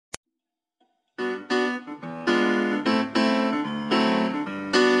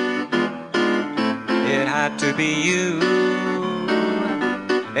had to be you.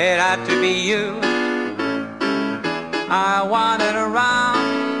 It had to be you. I wandered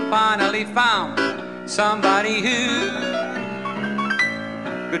around, finally found somebody who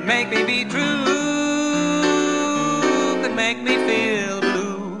could make me be true, could make me feel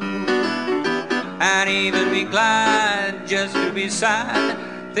blue, and even be glad just to be sad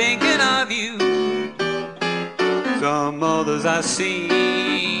thinking of you. Some others I've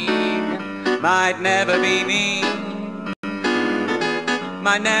seen might never be mean,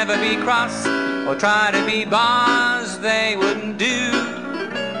 might never be cross or try to be bars, they wouldn't do.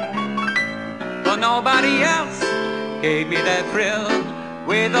 But nobody else gave me that thrill.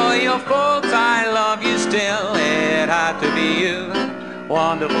 With all your faults, I love you still. It had to be you,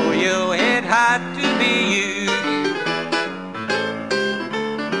 wonderful you. It had to be you.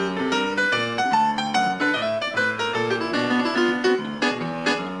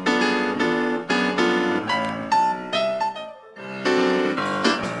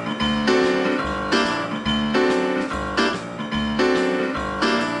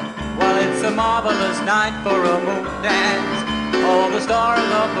 It's a marvelous night for a moon dance. All the stars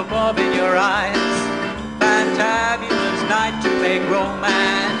up above in your eyes. Fantabulous night to make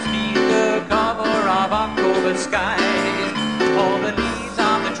romance. Beneath the cover of October skies. All the leaves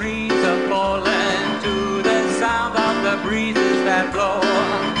on the trees are falling to the sound of the breezes that blow.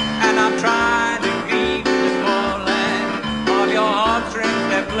 And I'm trying to keep the falling of your heartstrings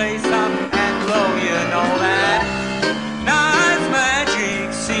that play soft and low. You know that nice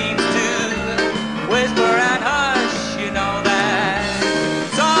magic seems to whisper and hush, you know that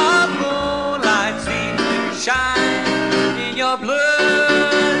soft moonlight seems to shine in your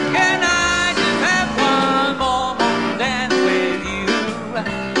blood. Can I just have one more moment dance with you,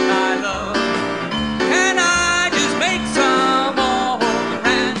 my love? Can I just make some more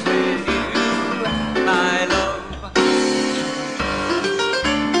romance with you, my love?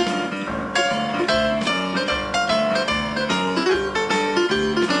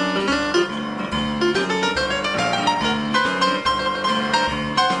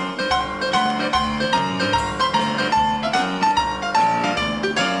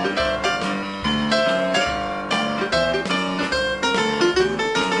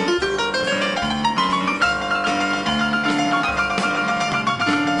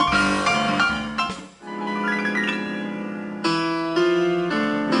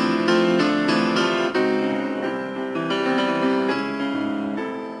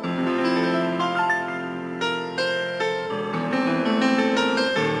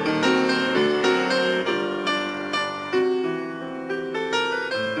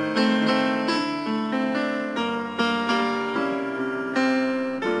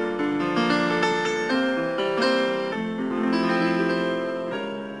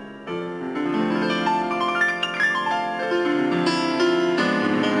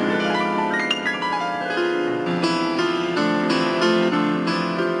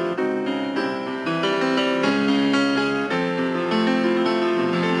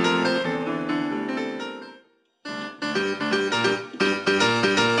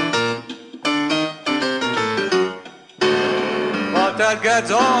 Il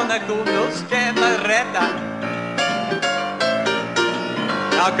gazzone con lo stemma retta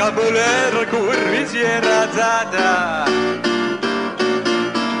a capoliere curvi si è razzata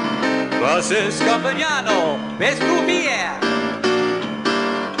ma se scampagnano per scupia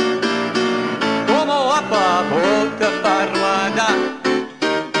come appa volta parruada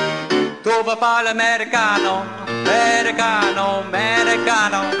tu va fa l'americano americano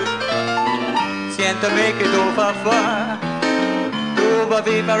americano sientami che tu fa tu va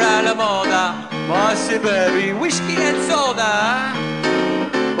vivere alla moda, ma si bevi whisky e soda,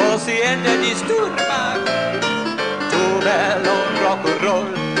 o si entra disturba, tu bello rock and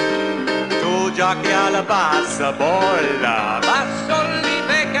roll, tu giochi alla bassa bolla, basso lì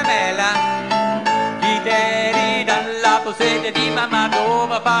peccamela, chi te rida la possedia di mamma, tu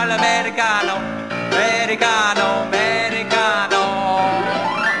va fa l'americano, americano, americano,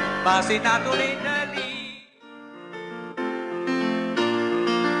 ma sei nato lì.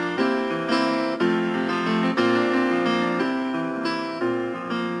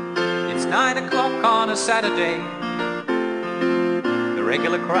 It's 9 o'clock on a Saturday. The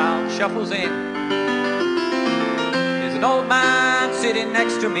regular crowd shuffles in. There's an old man sitting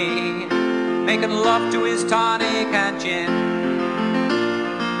next to me, making love to his tonic and gin.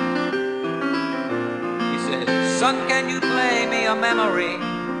 He says, son, can you play me a memory?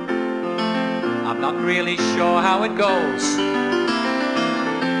 I'm not really sure how it goes.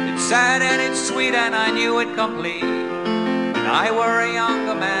 It's sad and it's sweet and I knew it complete when I were a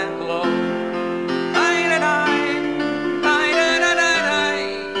younger man close.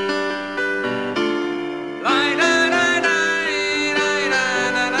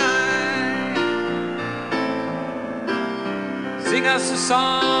 us a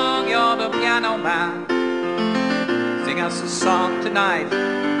song, you're the piano man. Sing us a song tonight.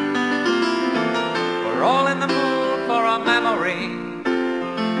 We're all in the mood for a memory.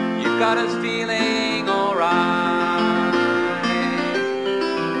 You've got us feeling alright.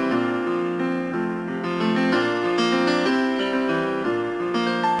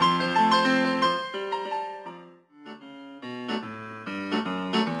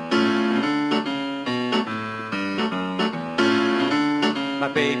 My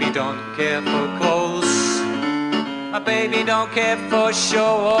baby don't care for clothes. My baby don't care for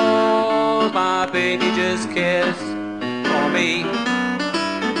shows. My baby just cares for me.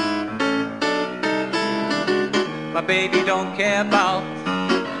 My baby don't care about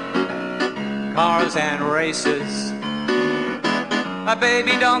cars and races. My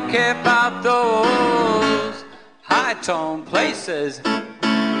baby don't care about those high-tone places.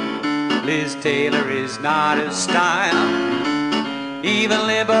 Liz Taylor is not his style. Even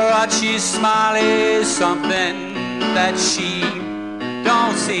Liberace's smile is something that she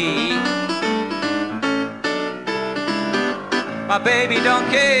don't see. My baby don't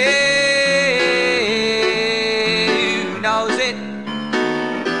care, who knows it?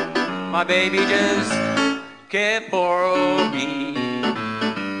 My baby just cares for me.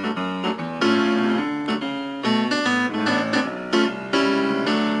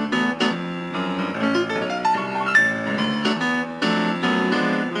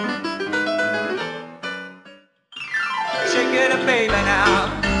 Shake it up, baby, now.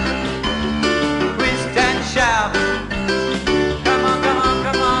 Twist and shout. Come on, come on,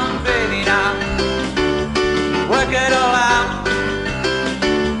 come on, baby, now. Work it all out.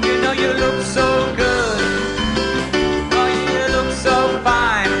 You know you look so good. Oh, you look so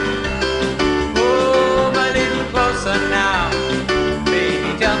fine. Oh, a little closer now.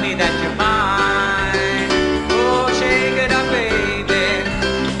 Baby, tell me that you're mine. Oh, shake it up, baby.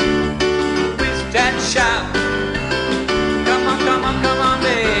 Twist and shout. Come on,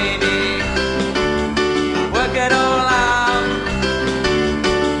 baby, work it all out.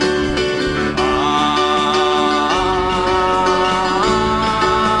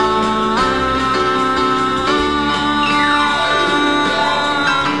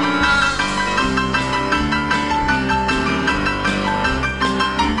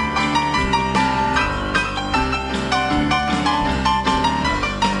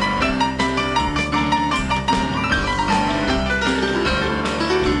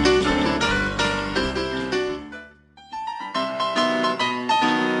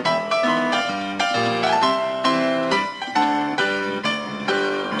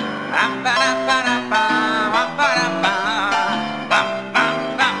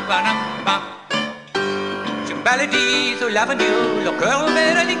 Baladis sur l'avenue, le cœur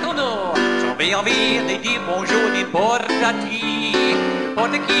vers les condos. J'ai envie de dire bonjour n'importe qui.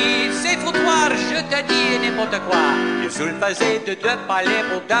 N'importe qui, c'est trottoir, je te dis n'importe quoi. Je suis le passé de deux palais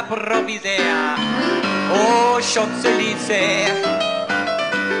pour t'improviser. Oh, Champs-Élysées.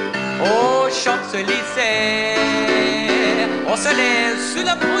 Oh, Champs-Élysées. On se laisse sous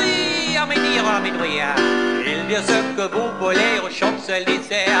la pluie à venir à minuit. Il dit ce que vous voulez aux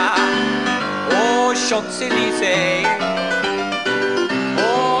Champs-Élysées. Oh, Champs-Élysées.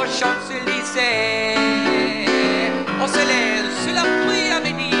 Oh, Champs-Élysées. On se laisse sous la pluie à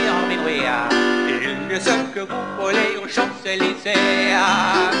venir à minuit. Il dit ce que vous voulez aux Champs-Élysées.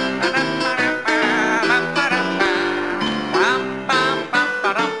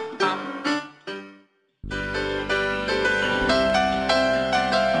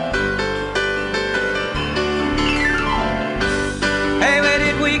 Hey, where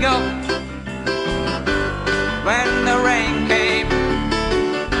did we go when the rain came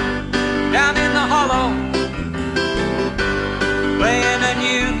down in the hollow, playing a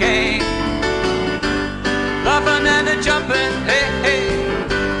new game, laughing and a jumping, hey, hey,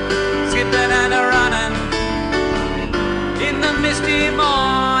 skipping and a running in the misty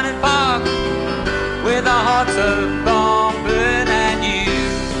morning fog with our hearts of bumping and you,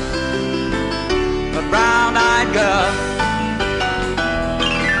 a brown-eyed girl.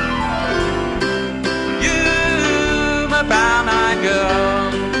 Brown-eyed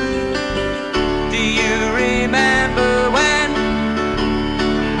girl, do you remember when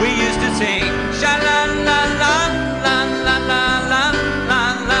we used to sing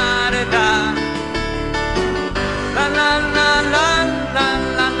sha-la-la-la-la-la-la-la-la-la-da-da,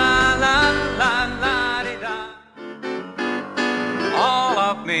 la-la-la-la-la-la-la-la-la-da? All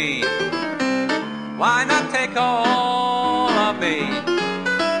of me, why not take all of me?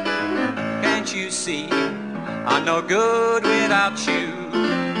 Can't you see I'm no good without you?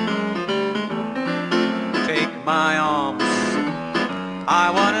 Take my arms, I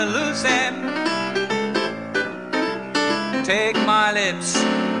wanna lose them, take my lips,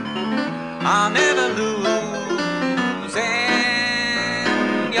 I'll never lose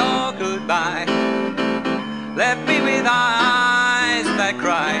them. Your goodbye left me with eyes that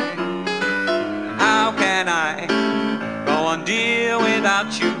cry. How can I go on, dear,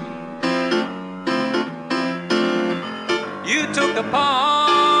 without you? You took the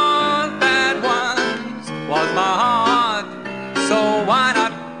part that once was my heart, so why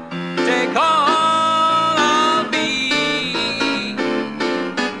not take all of me?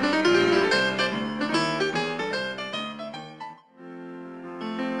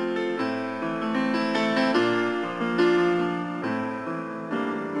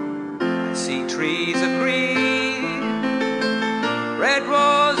 I see trees of green, red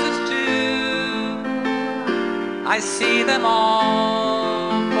roses too. I see them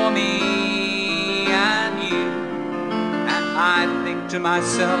all for me and you, and I think to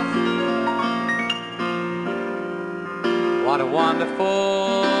myself, what a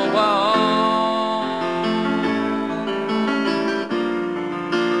wonderful world.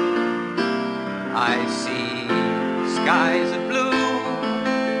 I see skies of blue,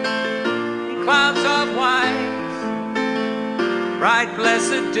 clouds of white, bright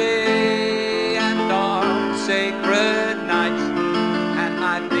blessed day and dark sacred night, and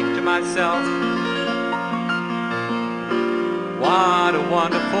I think to myself, what a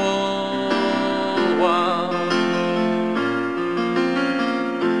wonderful world.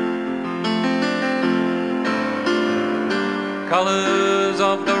 Colors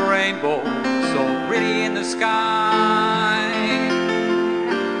of the rainbow, so pretty in the sky,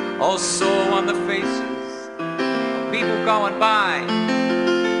 also on the faces of people going by.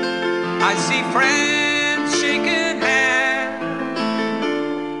 I see friends shaking hands,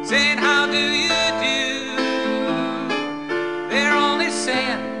 saying, how do you do? They're only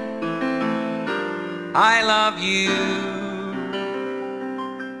saying, I love you.